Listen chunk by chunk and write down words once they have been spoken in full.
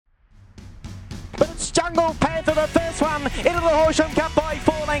It's Jungle Panther, the first one into the Horsham Cup by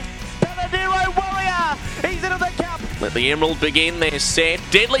 4 lengths. Panadero Warrior, he's into the Cup. Let the Emerald begin their set.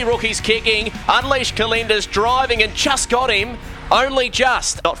 Deadly Rookie's kicking. Unleashed Kalinda's driving and just got him. Only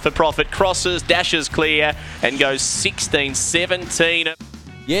just. Not for profit. Crosses, dashes clear and goes 16-17.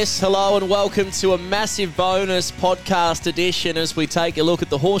 Yes, hello and welcome to a massive bonus podcast edition as we take a look at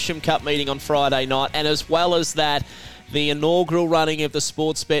the Horsham Cup meeting on Friday night, and as well as that, the inaugural running of the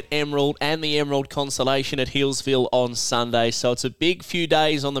Sportsbet Emerald and the Emerald Consolation at Hillsville on Sunday. So it's a big few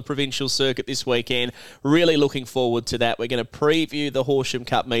days on the provincial circuit this weekend. Really looking forward to that. We're going to preview the Horsham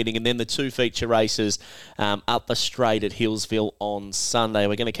Cup meeting and then the two feature races up the straight at Hillsville on Sunday.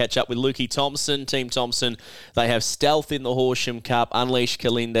 We're going to catch up with Lukey Thompson, Team Thompson. They have Stealth in the Horsham Cup, Unleashed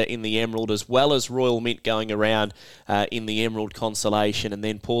Kalinda in the Emerald, as well as Royal Mint going around in the Emerald Consolation. And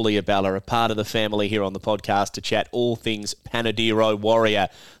then Paulie Abela, a part of the family here on the podcast, to chat all things Panadero Warrior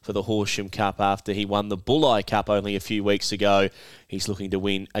for the Horsham Cup after he won the Bulli Cup only a few weeks ago. He's looking to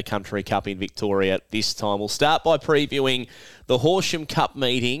win a country cup in Victoria this time. We'll start by previewing the Horsham Cup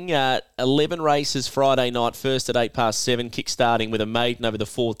meeting. 11 races Friday night, first at 7:08, kick-starting with a maiden over the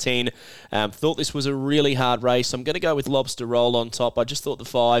 4:10. Thought this was a really hard race. I'm going to go with Lobster Roll on top. I just thought the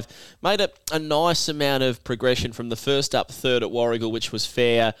 5 made a nice amount of progression from the first up third at Warragul, which was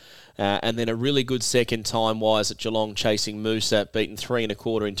fair. And then a really good second time-wise at Geelong chasing Musa, beaten 3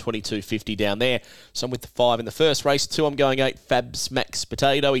 1/4 in 22.50 down there. So I'm with the 5 in the first. Race 2, I'm going 8, Fabs Max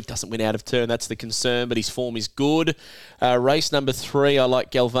Potato. He doesn't win out of turn, that's the concern, but his form is good. Race number 3, I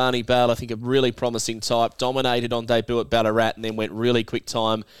like Galvani Bale. I think a really promising type. Dominated on debut at Ballarat and then went really quick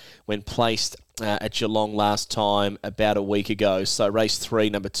time when placed at Geelong last time about a week ago. So race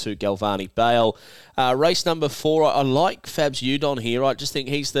 3, number 2, Galvani Bale. Race number 4, I like Fabs Udon here. I just think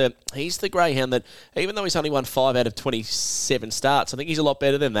he's the greyhound that, even though he's only won 5 out of 27 starts, I think he's a lot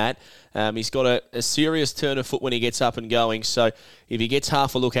better than that. He's got a serious turn of foot when he gets up and going. So if he gets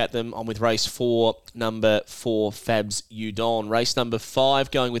half a look at them, I'm with race 4, number 4, Fabs Udon. Race number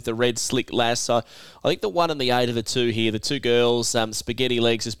 5, going with the Red Slick Lass. So I think the 1 and the 8 are the two here. The two girls, Spaghetti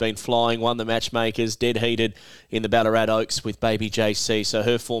Legs has been flying, won the matchmakers, dead heated in the Ballarat Oaks with Baby JC. So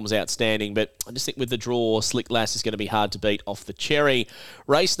her form's outstanding. But I just think with the draw, Slick Lass is going to be hard to beat off the cherry.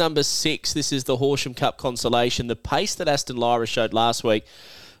 Race number 6, this is the Horsham Cup Consolation. The pace that Aston Lyra showed last week,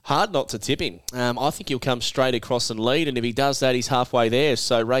 hard not to tip him. I think he'll come straight across and lead, and if he does that, he's halfway there.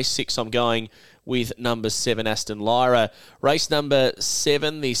 So race 6, I'm going with number 7, Aston Lyra. Race number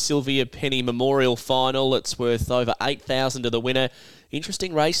 7, the Sylvia Penny Memorial Final. It's worth over $8,000 to the winner.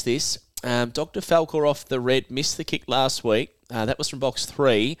 Interesting race, this. Dr. Falcor off the red missed the kick last week. That was from box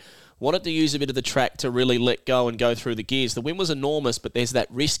 3. Wanted to use a bit of the track to really let go and go through the gears. The win was enormous, but there's that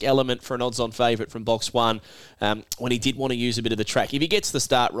risk element for an odds-on favourite from box 1 when he did want to use a bit of the track. If he gets the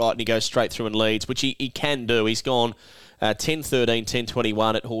start right and he goes straight through and leads, which he can do, he's gone 10-13,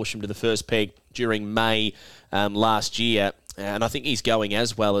 10-21 at Horsham to the first peg during May last year. And I think he's going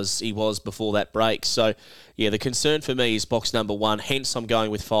as well as he was before that break. So, yeah, the concern for me is box number 1. Hence, I'm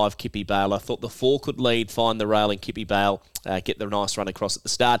going with 5, Kippy Bale. I thought the 4 could lead, find the rail in Kippy Bale, get the nice run across at the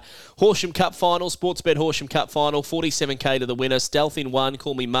start. Horsham Cup Final, Sportsbet Horsham Cup Final, 47k to the winner. Stealth in 1,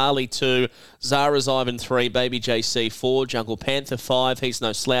 Call Me Marley 2, Zara's Ivan 3, Baby JC 4, Jungle Panther 5, He's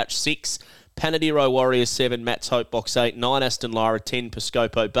No Slouch 6, Panadero Warrior 7, Matt's Hope box 8, 9 Aston Lyra 10,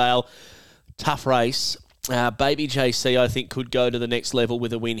 Piscopo Bale. Tough race. Baby JC, I think, could go to the next level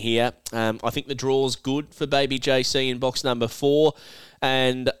with a win here. I think the draw's good for Baby JC in box number 4,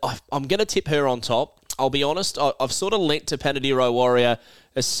 and I'm going to tip her on top. I'll be honest, I've sort of lent to Panadero Warrior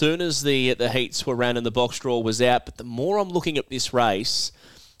as soon as the heats were ran and the box draw was out, but the more I'm looking at this race,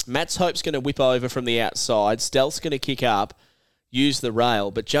 Matt's Hope's going to whip over from the outside, Stealth's going to kick up, use the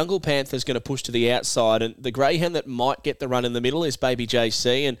rail, but Jungle Panther's going to push to the outside, and the greyhound that might get the run in the middle is Baby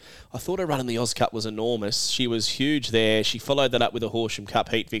JC, and I thought her run in the Oz Cup was enormous. She was huge there. She followed that up with a Horsham Cup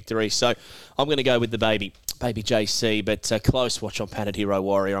heat victory, so I'm going to go with the Baby JC, but close watch on Panadero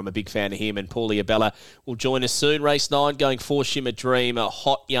Warrior. I'm a big fan of him, and Paulie Abela will join us soon. Race 9, going 4, Shimmer Dream, a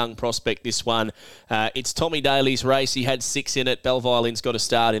hot young prospect, this one. It's Tommy Daly's race. He had 6 in it. Belleviolin's got a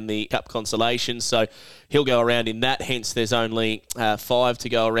start in the Cup Consolation, so he'll go around in that, hence there's only 5 to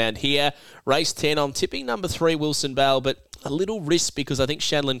go around here. Race 10, I'm tipping number 3, Wilson Bale, but a little risk because I think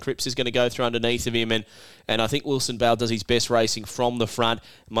Shanlin Cripps is going to go through underneath of him, and I think Wilson Bale does his best racing from the front.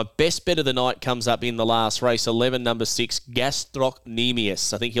 My best bet of the night comes up in the last race, 11, number 6,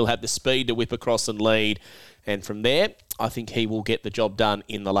 Gastrocnemius. I think he'll have the speed to whip across and lead. And from there, I think he will get the job done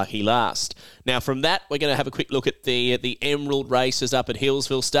in the lucky last. Now, from that, we're going to have a quick look at the Emerald races up at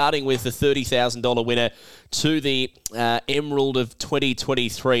Hillsville, starting with the $30,000 winner to the Emerald of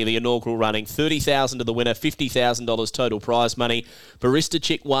 2023, the inaugural running. $30,000 to the winner, $50,000 total prize money. Barista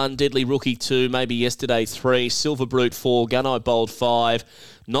Chick 1, Deadly Rookie 2, maybe yesterday 3, Silver Brute 4, Gun-Eye Bold 5,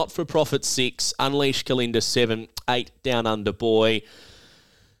 Not For Profit 6, Unleashed Kalinda 7, 8 Down Under Boy.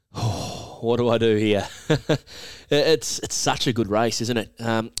 What do I do here? It's such a good race, isn't it?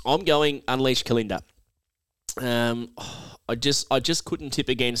 I'm going Unleashed Kalinda. I just couldn't tip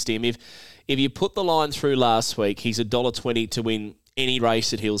against him. If you put the line through last week, he's $1.20 to win any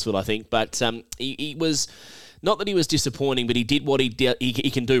race at Hillsville, I think. But he was, not that he was disappointing, but he did what he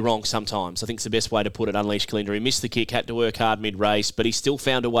can do wrong sometimes. I think it's the best way to put it, Unleashed Kalinda. He missed the kick, had to work hard mid-race, but he still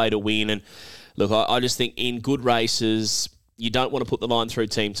found a way to win. And look, I just think in good races, you don't want to put the line through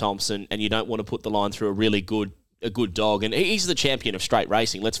Team Thompson, and you don't want to put the line through a good dog. And he's the champion of straight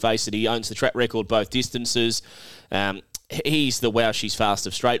racing. Let's face it, he owns the track record both distances. He's the wow, she's fast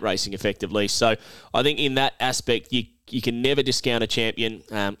of straight racing, effectively. So I think in that aspect, you can never discount a champion,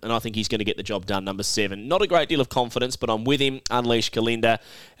 and I think he's going to get the job done, number 7. Not a great deal of confidence, but I'm with him, Unleashed Kalinda.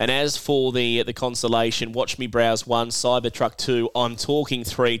 And as for the Consolation, Watch Me Browse 1, Cybertruck 2, I'm talking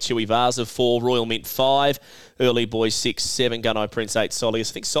 3, Chewy Vaza 4, Royal Mint 5, Early Boys 6, 7, Gun-Eye Prince 8,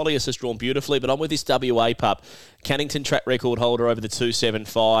 Solius. I think Solius has drawn beautifully, but I'm with this WA pup. Cannington track record holder over the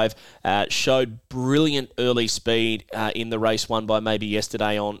 275, showed brilliant early speed in the race won by maybe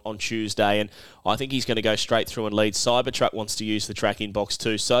yesterday on Tuesday, and I think he's going to go straight through and lead. Cybertruck wants to use the track in box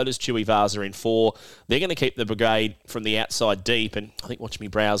 2, so does Chewy Vaza in 4. They're going to keep the brigade from the outside deep, and I think Watch Me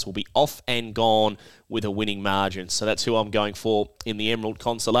Browse will be off and gone with a winning margin. So that's who I'm going for in the Emerald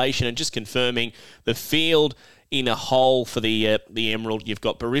Consolation. And just confirming the field in a whole for the Emerald, you've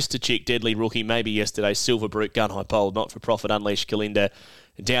got Barista Chick, Deadly Rookie, maybe yesterday, Silver Brute, Gun-Eye Bold, Not For Profit, Unleashed Kalinda,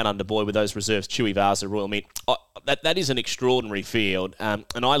 Down Under Boy with those reserves, Chewy Vaza, Royal Mint. That is an extraordinary field, and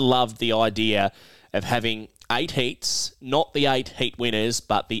I love the idea of having 8 heats, not the 8 heat winners,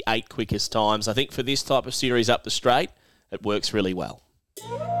 but the 8 quickest times. I think for this type of series up the straight, it works really well.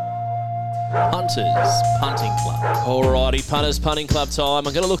 Punters Punting Club. Alrighty, Punters Punting Club time.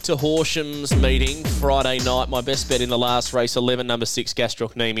 I'm going to look to Horsham's meeting Friday night. My best bet in the last race, 11, number 6,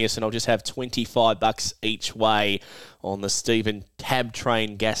 Gastrocnemius, and I'll just have $25 each way on the Stephen Tab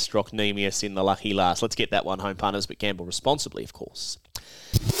Train Gastrocnemius in the lucky last. Let's get that one home, punters, but gamble responsibly, of course.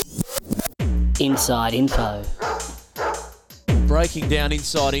 Inside info. Breaking down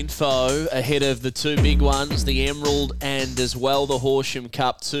inside info ahead of the 2 big ones, the Emerald and as well the Horsham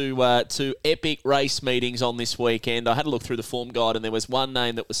Cup, two epic race meetings on this weekend. I had a look through the form guide and there was one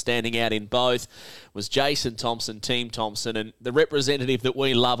name that was standing out in both, was Jason Thompson, Team Thompson, and the representative that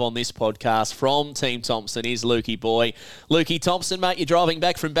we love on this podcast from Team Thompson is Lukey Boy. Lukey Thompson, mate, you're driving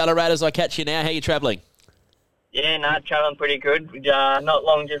back from Ballarat as I catch you now. How are you travelling? Yeah, travelling pretty good. Not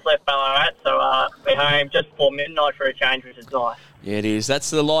long just left Ballarat, so we're home just before midnight for a change, which is nice. Yeah, it is. That's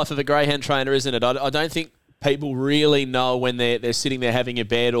the life of a greyhound trainer, isn't it? I don't think people really know when they're sitting there having a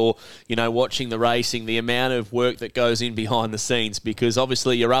bet or, watching the racing, the amount of work that goes in behind the scenes, because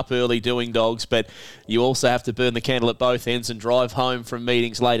obviously you're up early doing dogs, but you also have to burn the candle at both ends and drive home from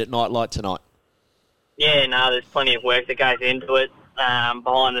meetings late at night like tonight. Yeah, there's plenty of work that goes into it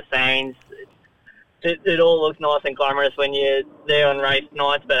behind the scenes. It all looks nice and glamorous when you're there on race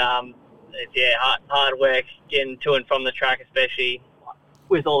nights, but it's hard work getting to and from the track, especially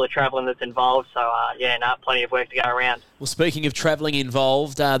with all the travelling that's involved. So, plenty of work to go around. Well, speaking of travelling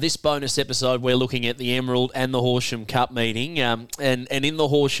involved, this bonus episode we're looking at the Emerald and the Horsham Cup meeting. And in the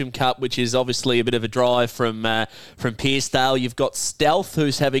Horsham Cup, which is obviously a bit of a drive from Pearcedale, you've got Stealth,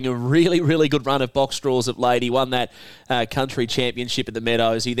 who's having a really, really good run of box draws of late. He won that country championship at the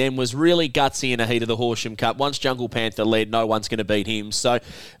Meadows. He then was really gutsy in a heat of the Horsham Cup. Once Jungle Panther led, no one's going to beat him. So,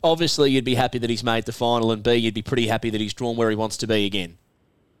 obviously, you'd be happy that he's made the final, and B, you'd be pretty happy that he's drawn where he wants to be again.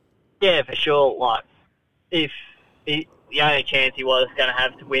 Yeah, for sure. If the only chance he was going to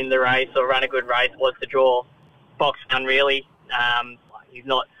have to win the race or run a good race was to draw box 1, really. He's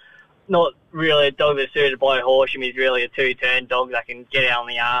not really a dog that's suited by Horsham. He's really a 2-turn dog that can get out on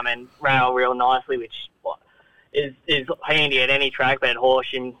the arm and rail real nicely, which is handy at any track, but at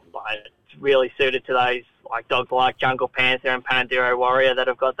Horsham, it's really suited to those dogs like Jungle Panther and Panadero Warrior that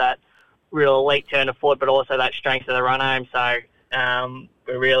have got that real elite turn of foot, but also that strength of the run home. So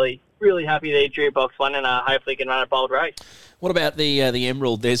we're really happy that he drew box 1 and hopefully can run a bold race. What about the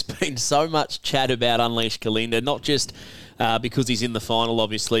Emerald? There's been so much chat about Unleashed Kalinda, not just because he's in the final,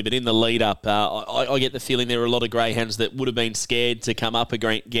 obviously. But in the lead-up, I get the feeling there are a lot of greyhounds that would have been scared to come up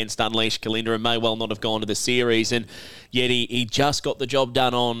against Unleashed Kalinda and may well not have gone to the series. And yet he just got the job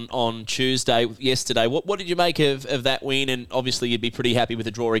done on yesterday. What did you make of that win? And obviously you'd be pretty happy with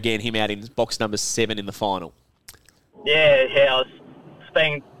the draw again, him out in box number 7 in the final. Yeah, I was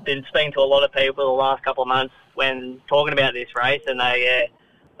been speaking to a lot of people the last couple of months when talking about this race, and they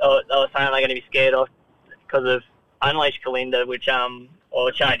were saying they're going to be scared off because of Unleashed Kalinda, which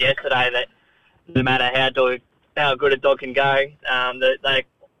showed yesterday that no matter how good a dog can go, that they're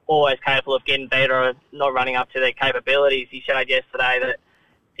always capable of getting better or not running up to their capabilities. He showed yesterday that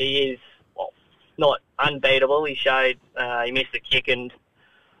he is not unbeatable. He showed he missed the kick and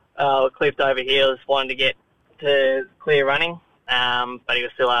clipped over heels, wanting to get to clear running, but he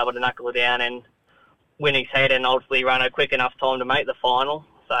was still able to knuckle it down and win his head and ultimately run a quick enough time to make the final.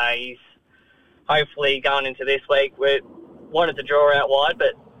 So he's hopefully going into this week. We wanted to draw out wide,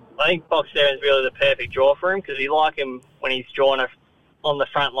 but I think box 7 is really the perfect draw for him because we like him when he's drawn on the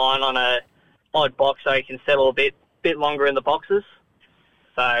front line on a odd box so he can settle a bit longer in the boxes.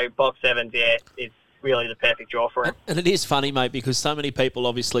 So box 7's, it's really the perfect draw for him. And it is funny, mate, because so many people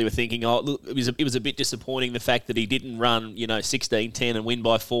obviously were thinking, look, it was a bit disappointing the fact that he didn't run, 16-10 and win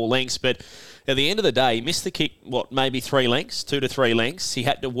by 4 lengths. But at the end of the day, he missed the kick, maybe 3 lengths, 2 to 3 lengths. He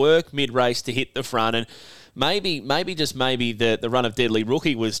had to work mid-race to hit the front. And maybe the run of Deadly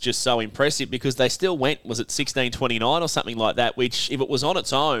Rookie was just so impressive because they still went, was it 16.29 or something like that, which if it was on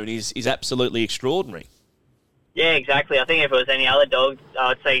its own is absolutely extraordinary. Yeah, exactly. I think if it was any other dog,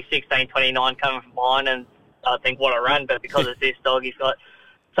 I'd say 16.29 coming from behind, and I think what a run. But because it's this dog, he's got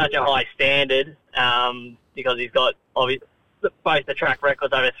such a high standard because he's got both the track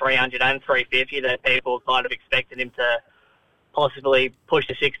records over 300 and 350 that people kind of expected him to possibly push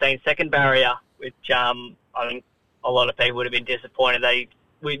the 16-second barrier, which I think a lot of people would have been disappointed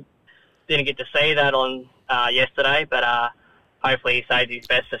we didn't get to see that on yesterday, but hopefully he saves his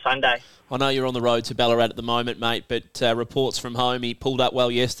best for Sunday. I know you're on the road to Ballarat at the moment, mate, but reports from home, he pulled up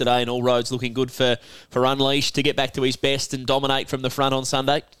well yesterday and all roads looking good for Unleashed to get back to his best and dominate from the front on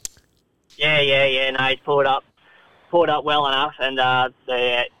Sunday. Yeah. No, he's pulled up well enough, and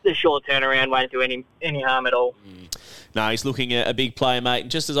the short turnaround won't do any harm at all. No, he's looking a big player, mate. And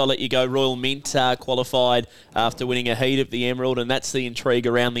just as I let you go, Royal Mint qualified after winning a heat of the Emerald, and that's the intrigue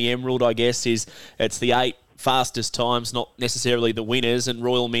around the Emerald, I guess, is it's the 8 fastest times, not necessarily the winners, and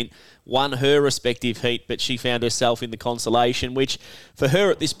Royal Mint won her respective heat, but she found herself in the Consolation, which for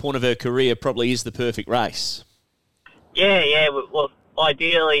her at this point of her career probably is the perfect race. Yeah. Well,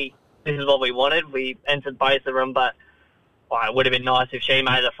 ideally, this is what we wanted. We entered both of them, but it would have been nice if she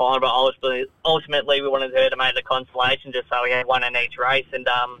made the final, but ultimately we wanted her to make the Consolation just so we had one in each race. And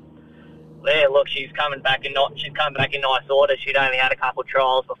look, she's coming back in nice order. She'd only had a couple of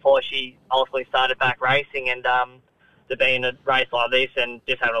trials before she ultimately started back racing, and to be in a race like this and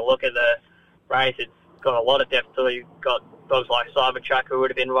just having a look at the race, it's got a lot of depth to it. You've got dogs like Cybertruck, who would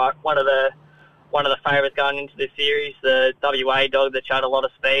have been one of the favourites going into this series, the WA dog that showed a lot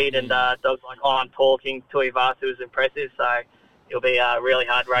of speed, and dogs like I'm Talking, Tui Vasu was impressive, so it'll be a really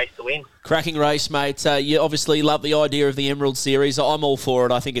hard race to win. Cracking race, mate. You obviously love the idea of the Emerald Series. I'm all for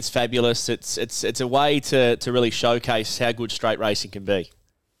it. I think it's fabulous. It's a way to really showcase how good straight racing can be.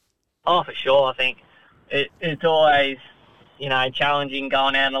 Oh, for sure. I think it's always, challenging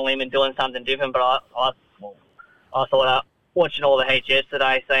going out on a limb and doing something different, but I thought watching all the heats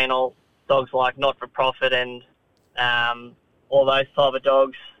yesterday, seeing all dogs like Not For Profit and all those type of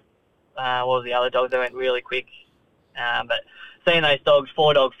dogs. What was the other dogs that went really quick? But seeing those dogs,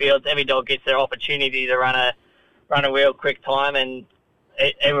 4-dog fields, every dog gets their opportunity to run a real quick time, and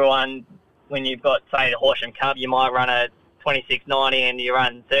everyone, when you've got, say, the Horsham Cup, you might run a 26.90 and you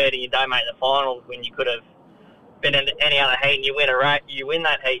run 30, you don't make the final when you could have been in any other heat and you win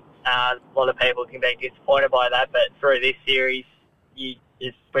that heat. A lot of people can be disappointed by that, but through this series,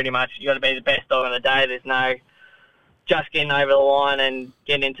 it's pretty much you got to be the best dog on the day. There's no just getting over the line and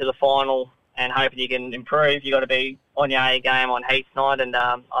getting into the final and hoping you can improve. You got to be on your A game on heats night, and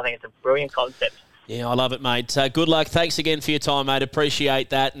I think it's a brilliant concept. Yeah, I love it, mate. Good luck. Thanks again for your time, mate. Appreciate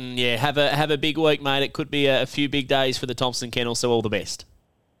that, and yeah, have a big week, mate. It could be a few big days for the Thompson Kennel, so all the best.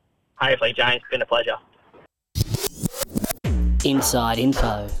 Hopefully, James. It's been a pleasure. Inside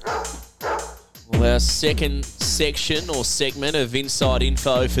Info. Well, our second section or segment of Inside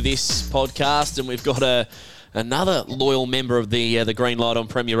Info for this podcast, and we've got another loyal member of the Green Light on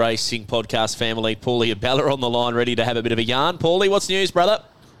Premier Racing podcast family, Paulie Abela, on the line, ready to have a bit of a yarn. Paulie, what's news, brother?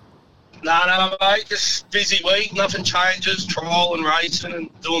 No, mate, just busy week. Nothing changes. Trial and racing and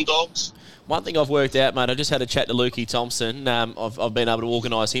doing dogs. One thing I've worked out, mate, I just had a chat to Lukey Thompson. I've been able to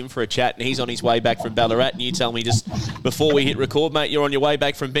organise him for a chat, and he's on his way back from Ballarat. And you tell me just before we hit record, mate, you're on your way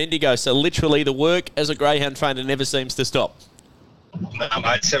back from Bendigo. So literally the work as a greyhound trainer never seems to stop. No,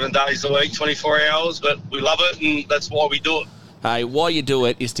 mate, 7 days a week, 24 hours, but we love it, and that's why we do it. Hey, why you do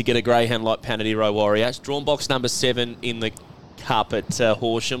it is to get a greyhound like Panadero Warrior. It's drawn box number 7 in the Cup at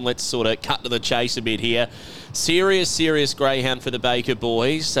Horsham. Let's sort of cut to the chase a bit here. Serious greyhound for the Baker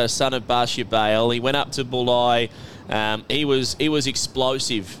boys. Son of Barshia Bale. He went up to Bulli. He was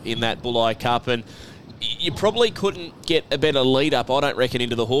explosive in that Bulli Cup, and you probably couldn't get a better lead up, I don't reckon,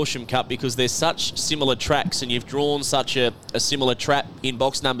 into the Horsham Cup because there's such similar tracks, and you've drawn such a similar trap in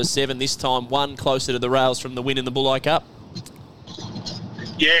box number 7 this time, one closer to the rails from the win in the Bulli Cup.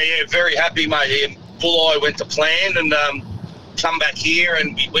 Yeah, very happy, mate. Bulli went to plan and come back here,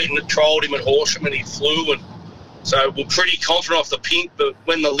 and we went and trialled him at Horsham, and he flew, and so we're pretty confident off the pink. But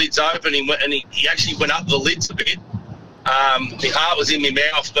when the lid's open, he actually went up the lids a bit. My heart was in my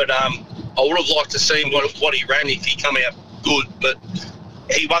mouth, but I would have liked to see what he ran if he come out good. But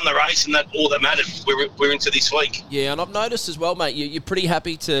he won the race, and that all that mattered. We're into this week. Yeah, and I've noticed as well, mate, you're pretty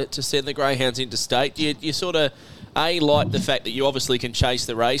happy to send the greyhounds into state. You sort of A, like the fact that you obviously can chase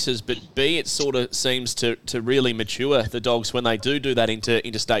the races, but B, it sort of seems to really mature the dogs when they do that into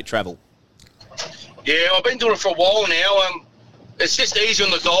interstate travel. Yeah, I've been doing it for a while now. It's just easier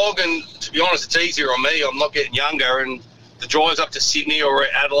on the dog, and to be honest, it's easier on me. I'm not getting younger, and the drives up to Sydney or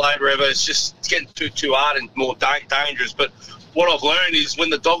Adelaide, wherever, it's getting too hard and more dangerous. But what I've learned is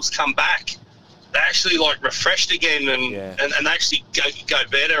when the dogs come back, they're actually like refreshed again and actually go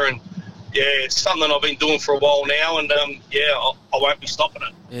better. And yeah, it's something I've been doing for a while now, and I won't be stopping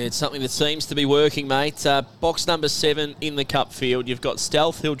it. Yeah, it's something that seems to be working, mate. Box number 7 in the Cup field. You've got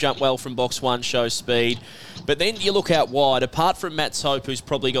Stealth, who'll jump well from box 1, show speed. But then you look out wide, apart from Matt's Hope, who's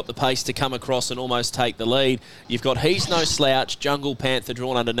probably got the pace to come across and almost take the lead, you've got He's No Slouch, Jungle Panther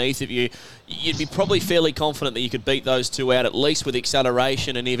drawn underneath of you. You'd be probably fairly confident that you could beat those two out, at least with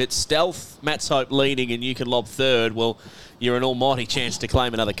acceleration. And if it's Stealth, Matt's Hope leading, and you can lob third, well, you're an almighty chance to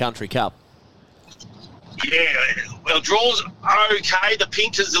claim another Country Cup. Yeah, well, draws are okay. The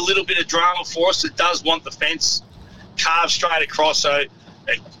pink is a little bit of drama for us. It does want the fence carved straight across, so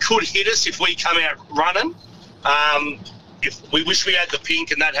it could hit us if we come out running. If we wish we had the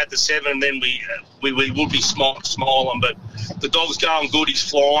pink and that had the 7, then we would be smiling. But the dog's going good. He's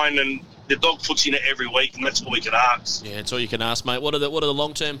flying, and the dog puts in it every week, and that's all we can ask. Yeah, that's all you can ask, mate. What are the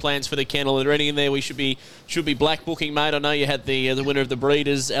long-term plans for the kennel? Are there any in there we should be black booking, mate? I know you had the winner of the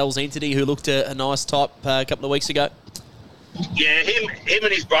Breeders', Al's Entity, who looked a nice type a couple of weeks ago. Yeah, him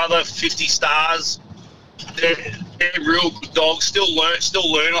and his brother, 50 stars. They're real good dogs. Still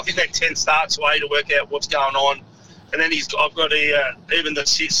learn. I think they're 10 starts away to work out what's going on. And then I've got even the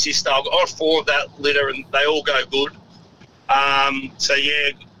sister. I've got 4 of that litter, and they all go good. So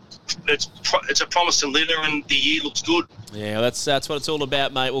yeah, it's a promising litter, and the year looks good. Yeah, that's what it's all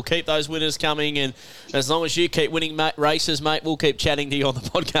about, mate. We'll keep those winners coming, and as long as you keep winning races, mate, we'll keep chatting to you on the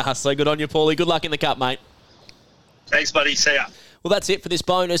podcast. So good on you, Paulie. Good luck in the Cup, mate. Thanks, buddy. See ya. Well, that's it for this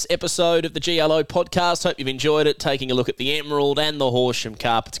bonus episode of the GLO podcast. Hope you've enjoyed it, taking a look at the Emerald and the Horsham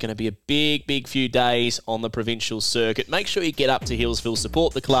Cup. It's going to be a big few days on the provincial circuit. Make sure you get up to Hillsville,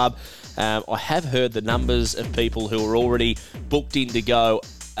 support the club. I have heard the numbers of people who are already booked in to go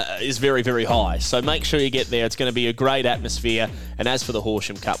is very high. So make sure you get there. It's going to be a great atmosphere. And as for the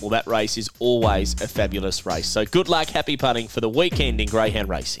Horsham Cup, well, that race is always a fabulous race. So good luck, happy punting for the weekend in greyhound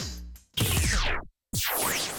racing.